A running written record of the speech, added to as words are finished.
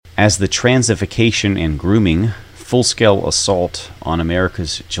As the transification and grooming full-scale assault on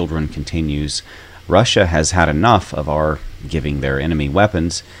America's children continues, Russia has had enough of our giving their enemy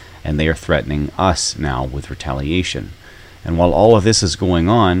weapons, and they are threatening us now with retaliation. And while all of this is going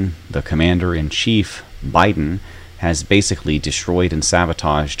on, the Commander-in-Chief, Biden, has basically destroyed and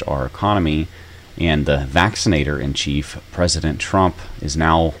sabotaged our economy, and the Vaccinator-in-Chief, President Trump, is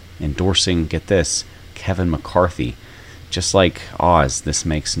now endorsing, get this, Kevin McCarthy. Just like Oz, this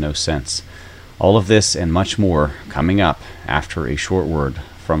makes no sense. All of this and much more coming up after a short word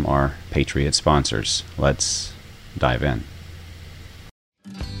from our Patriot sponsors. Let's dive in.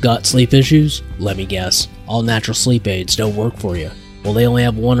 Got sleep issues? Let me guess. All natural sleep aids don't work for you. Well, they only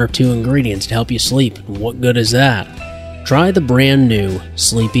have 1 or 2 ingredients to help you sleep. What good is that? Try the brand new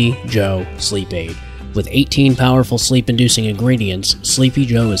Sleepy Joe Sleep Aid. With 18 powerful sleep-inducing ingredients, Sleepy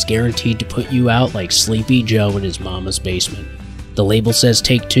Joe is guaranteed to put you out like Sleepy Joe in his mama's basement. The label says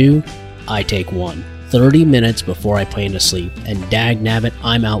take 2, I take 1. 30 minutes before I plan to sleep, and dagnabbit,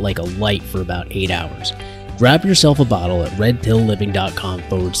 I'm out like a light for about 8 hours. Grab yourself a bottle at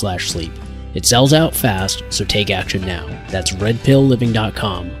redpillliving.com/sleep. It sells out fast, so take action now. That's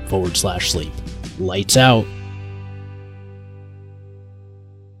redpillliving.com/sleep. Lights out.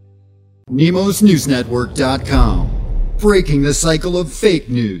 NemosNewsNetwork.com. Breaking the cycle of fake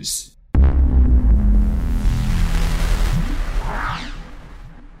news.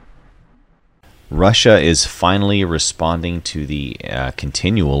 Russia is finally responding to the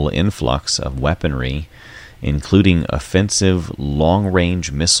continual influx of weaponry, including offensive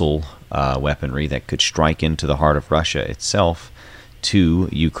long-range missile weaponry that could strike into the heart of Russia itself, to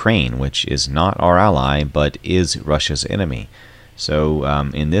Ukraine, which is not our ally, but is Russia's enemy. So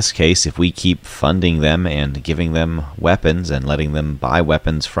in this case, if we keep funding them and giving them weapons and letting them buy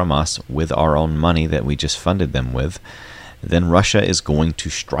weapons from us with our own money that we just funded them with, then Russia is going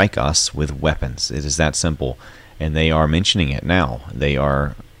to strike us with weapons. It is that simple. And they are mentioning it now. They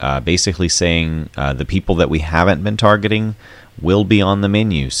are basically saying the people that we haven't been targeting will be on the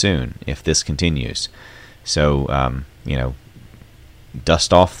menu soon if this continues. So,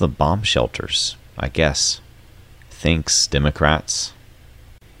 dust off the bomb shelters, I guess. Thanks, Democrats.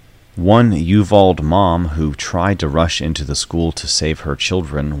 One Uvalde mom who tried to rush into the school to save her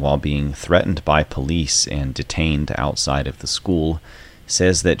children while being threatened by police and detained outside of the school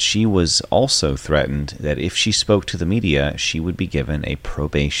says that she was also threatened that if she spoke to the media, she would be given a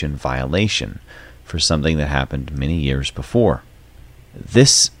probation violation for something that happened many years before.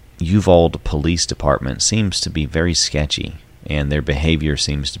 This Uvalde Police Department seems to be very sketchy, and their behavior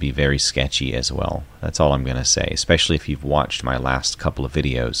seems to be very sketchy as well. That's all I'm going to say, especially if you've watched my last couple of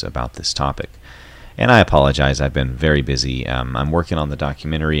videos about this topic. And I apologize, I've been very busy. I'm working on the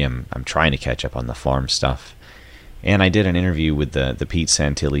documentary. I'm trying to catch up on the farm stuff. And I did an interview with the Pete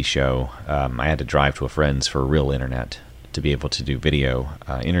Santilli show. I had to drive to a friend's for real internet to be able to do video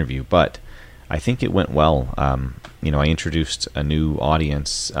interview, but I think it went well. I introduced a new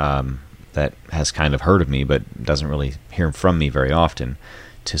audience that has kind of heard of me but doesn't really hear from me very often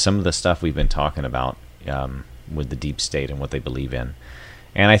to some of the stuff we've been talking about with the deep state and what they believe in.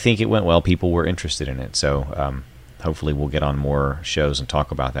 And I think it went well. People were interested in it. So hopefully we'll get on more shows and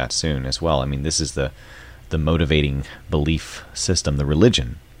talk about that soon as well. I mean, this is the motivating belief system, the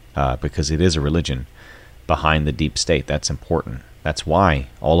religion, because it is a religion behind the deep state. That's important. That's why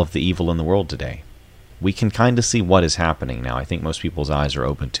all of the evil in the world today. We can kind of see what is happening now. I think most people's eyes are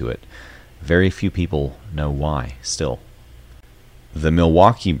open to it. Very few people know why still. The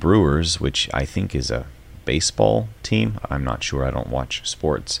Milwaukee Brewers, which I think is a baseball team, I'm not sure, I don't watch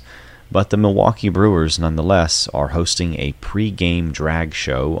sports, but the Milwaukee Brewers nonetheless are hosting a pre-game drag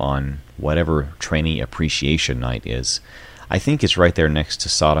show on whatever Trainee Appreciation Night is. I think it's right there next to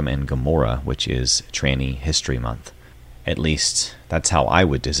Sodom and Gomorrah, which is Trainee History Month. At least that's how I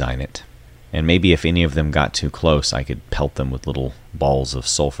would design it. And maybe if any of them got too close, I could pelt them with little balls of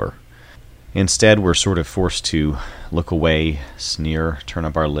sulfur. Instead, we're sort of forced to look away, sneer, turn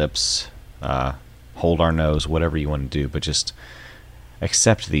up our lips, hold our nose, whatever you want to do, but just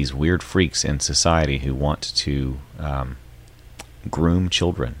accept these weird freaks in society who want to groom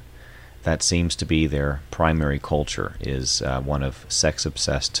children. That seems to be their primary culture, is one of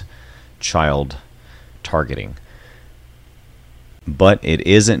sex-obsessed child targeting. But it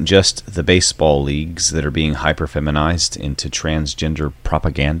isn't just the baseball leagues that are being hyper-feminized into transgender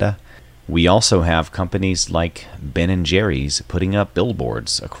propaganda. We also have companies like Ben & Jerry's putting up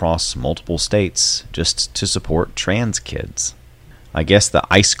billboards across multiple states just to support trans kids. I guess the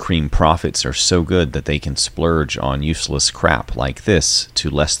ice cream profits are so good that they can splurge on useless crap like this to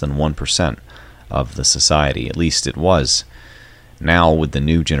less than 1% of the society. At least it was. Now, with the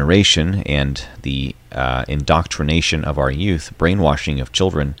new generation and the indoctrination of our youth, brainwashing of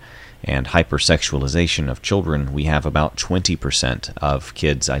children, and hypersexualization of children, we have about 20% of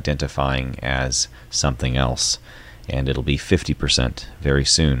kids identifying as something else. And it'll be 50% very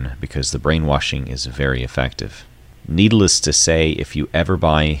soon because the brainwashing is very effective. Needless to say, if you ever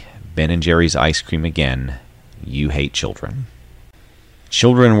buy Ben & Jerry's ice cream again, you hate children.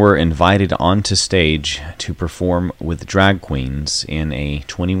 Children were invited onto stage to perform with drag queens in a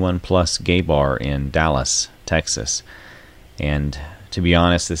 21-plus gay bar in Dallas, Texas. And to be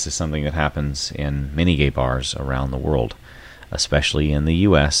honest, this is something that happens in many gay bars around the world, especially in the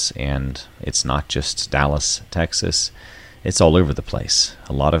U.S., and it's not just Dallas, Texas. It's all over the place.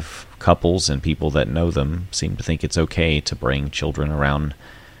 A lot of couples and people that know them seem to think it's okay to bring children around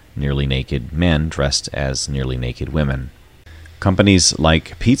nearly naked men dressed as nearly naked women. Companies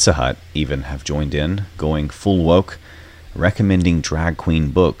like Pizza Hut even have joined in, going full woke, recommending drag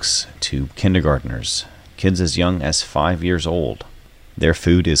queen books to kindergartners, kids as young as 5 years old. Their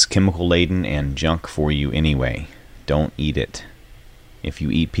food is chemical-laden and junk for you anyway. Don't eat it. If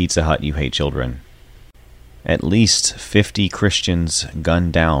you eat Pizza Hut, you hate children. At least 50 Christians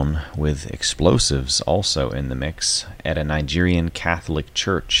gunned down with explosives also in the mix at a Nigerian Catholic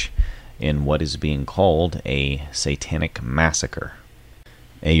church in what is being called a satanic massacre.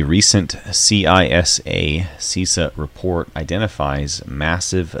 A recent CISA report identifies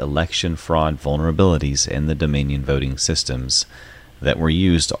massive election fraud vulnerabilities in the Dominion voting systems that were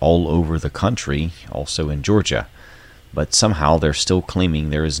used all over the country, also in Georgia. But somehow they're still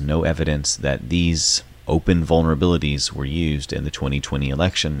claiming there is no evidence that these open vulnerabilities were used in the 2020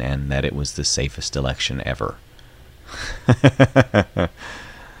 election and that it was the safest election ever.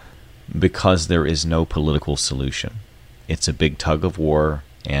 Because there is no political solution. It's a big tug of war,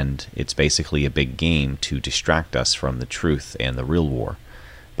 and it's basically a big game to distract us from the truth and the real war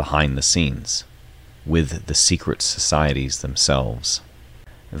behind the scenes with the secret societies themselves.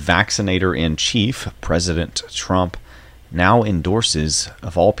 Vaccinator-in-chief President Trump now endorses,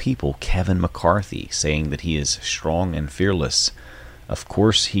 of all people, Kevin McCarthy, saying that he is strong and fearless. Of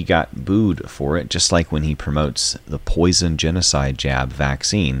course, he got booed for it, just like when he promotes the poison genocide jab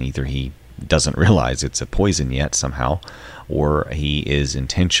vaccine. Either he doesn't realize it's a poison yet somehow, or he is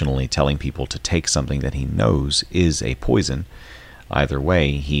intentionally telling people to take something that he knows is a poison. Either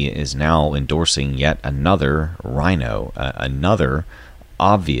way, he is now endorsing yet another rhino, another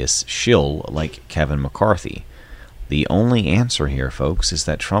obvious shill like Kevin McCarthy. The only answer here, folks, is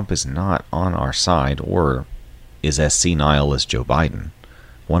that Trump is not on our side or is as senile as Joe Biden.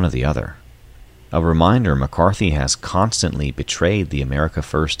 One or the other. A reminder, McCarthy has constantly betrayed the America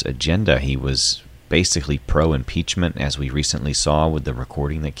First agenda. He was basically pro-impeachment, as we recently saw with the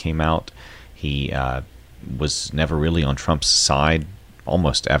recording that came out. He was never really on Trump's side,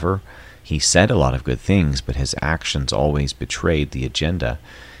 almost ever. He said a lot of good things, but his actions always betrayed the agenda.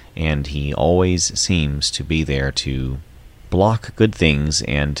 And he always seems to be there to block good things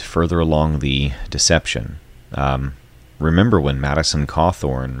and further along the deception. Remember when Madison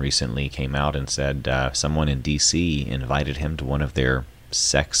Cawthorn recently came out and said someone in D.C. invited him to one of their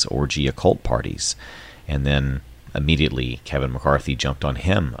sex orgy occult parties, and then immediately Kevin McCarthy jumped on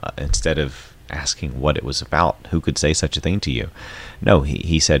him instead of asking what it was about. Who could say such a thing to you? No,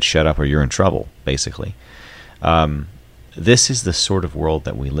 he said, shut up or you're in trouble, basically. This is the sort of world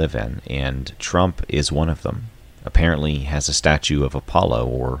that we live in, and Trump is one of them. Apparently has a statue of Apollo,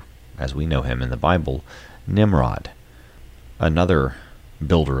 or, as we know him in the Bible, Nimrod, another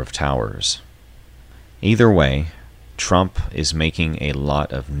builder of towers. Either way, Trump is making a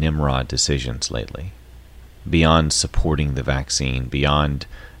lot of Nimrod decisions lately. Beyond supporting the vaccine, beyond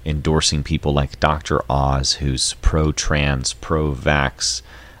endorsing people like Dr. Oz, who's pro-trans, pro-vax,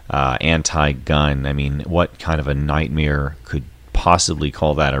 anti-gun. I mean, what kind of a nightmare could possibly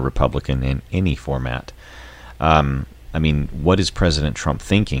call that a Republican in any format? I mean, what is President Trump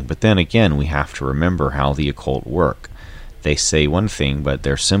thinking? But then again, we have to remember how the occult work. They say one thing, but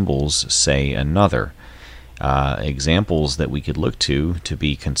their symbols say another. Examples that we could look to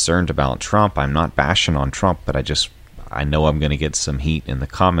be concerned about Trump. I'm not bashing on Trump, but I know I'm going to get some heat in the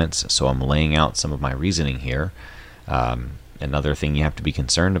comments, so I'm laying out some of my reasoning here. Another thing you have to be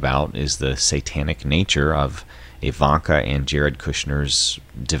concerned about is the satanic nature of Ivanka and Jared Kushner's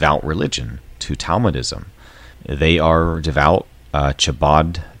devout religion, to Talmudism. They are devout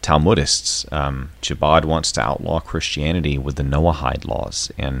Chabad Talmudists. Chabad wants to outlaw Christianity with the Noahide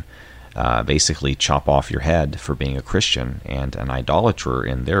laws and basically chop off your head for being a Christian and an idolater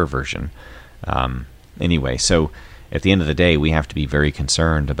in their version. Anyway, so at the end of the day, we have to be very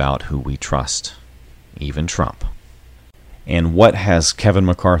concerned about who we trust, even Trump. And what has Kevin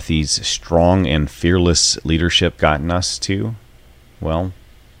McCarthy's strong and fearless leadership gotten us to? Well,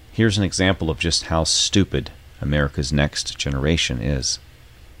 here's an example of just how stupid America's next generation is.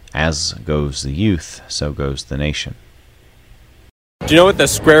 As goes the youth, so goes the nation. Do you know what the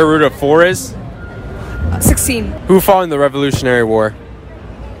square root of 4 is? 16. Who fought in the Revolutionary War?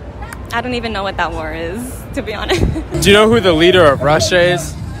 I don't even know what that war is, to be honest. Do you know who the leader of Russia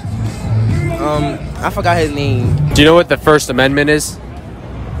is? I forgot his name. Do you know what the First Amendment is?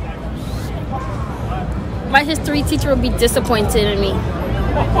 My history teacher would be disappointed in me.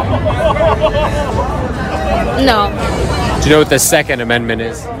 No. Do you know what the Second Amendment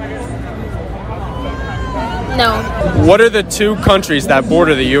is? No. What are the 2 countries that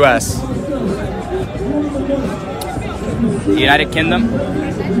border the U.S.? The United Kingdom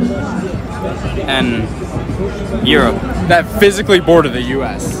and Europe. That physically border the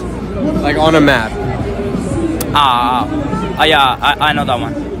U.S. Like on a map. Yeah, I know that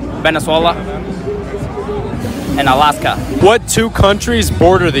one. Venezuela and Alaska. What 2 countries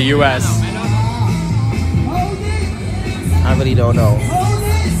border the U.S.? I really don't know.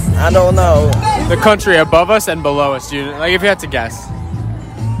 I don't know. The country above us and below us. Like if you had to guess.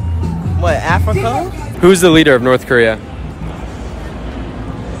 What, Africa? Who's the leader of North Korea?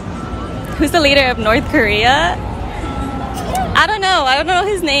 Who's the leader of North Korea? I don't know. I don't know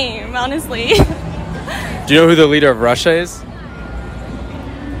his name, honestly. Do you know who the leader of Russia is?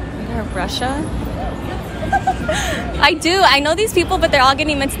 Leader of Russia? I do. I know these people, but they're all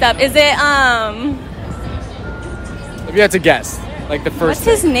getting mixed up. Is it, If you had to guess. Like the first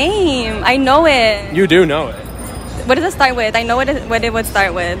what's his name? I know it. You do know it. What does it start with? I know what it would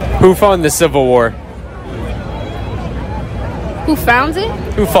start with. Who fought in the Civil War? Who found it?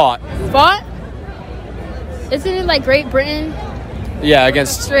 Who fought? Fought? Isn't it like Great Britain, Yeah,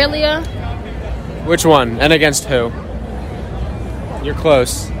 against... Australia? Which one? And against who? You're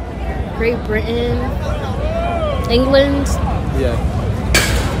close. Great Britain, England, Yeah.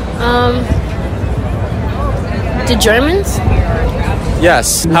 the Germans?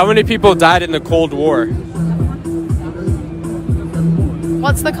 Yes. How many people died in the Cold War?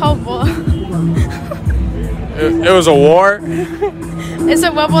 What's the Cold War? It was a war? Is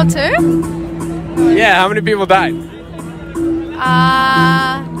it World War II? Yeah, how many people died?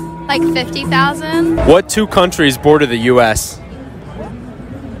 Like 50,000. What 2 countries border the U.S.?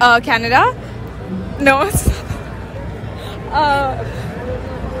 Canada? No, it's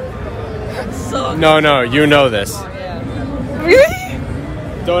No, you know this. really?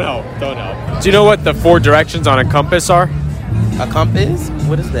 Don't help. Do you know what the 4 directions on a compass are? A compass?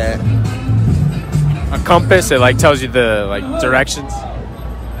 What is that? A compass, it like tells you the directions.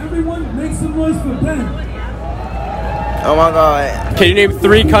 Everyone make some noise for Ben. Oh my god. Can you name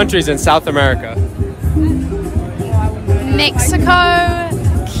 3 countries in South America? Mexico,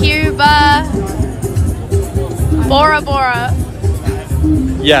 Cuba, Bora Bora.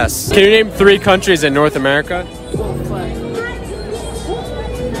 Yes. Can you name 3 countries in North America?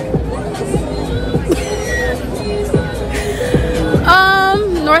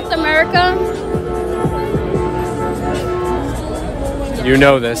 North America? You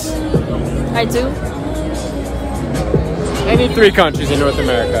know this. I do. Any 3 countries in North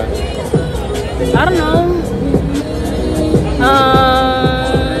America? I don't know.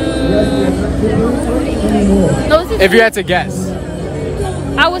 If you had to guess.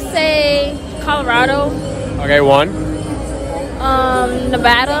 I would say Colorado, Okay, 1.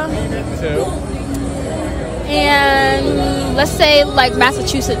 Nevada, 2. and let's say like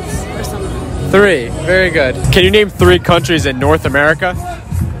Massachusetts or something. 3. Very good. Can you name 3 countries in North America?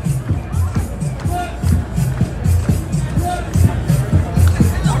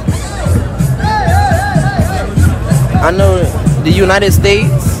 I know the United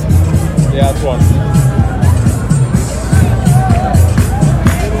States. Yeah, that's 1.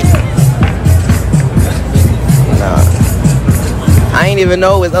 I ain't even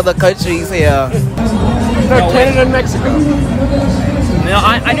know it's other countries here. No, Canada and Mexico. No,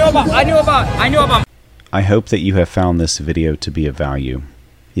 I knew about. I hope that you have found this video to be of value.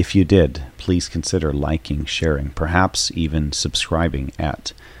 If you did, please consider liking, sharing, perhaps even subscribing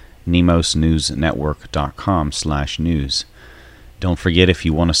at nemosnewsnetwork.com/news. Don't forget, if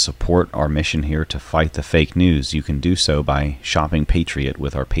you want to support our mission here to fight the fake news, you can do so by shopping Patriot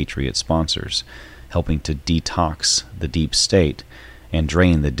with our Patriot sponsors, helping to detox the deep state and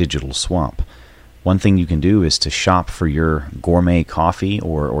drain the digital swamp. One thing you can do is to shop for your gourmet coffee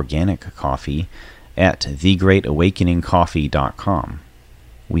or organic coffee at thegreatawakeningcoffee.com.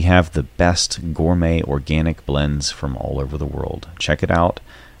 We have the best gourmet organic blends from all over the world. Check it out.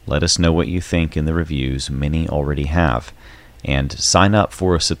 Let us know what you think in the reviews. Many already have. And sign up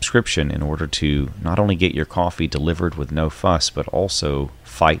for a subscription in order to not only get your coffee delivered with no fuss, but also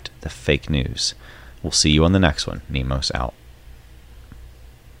fight the fake news. We'll see you on the next one. Nemos out.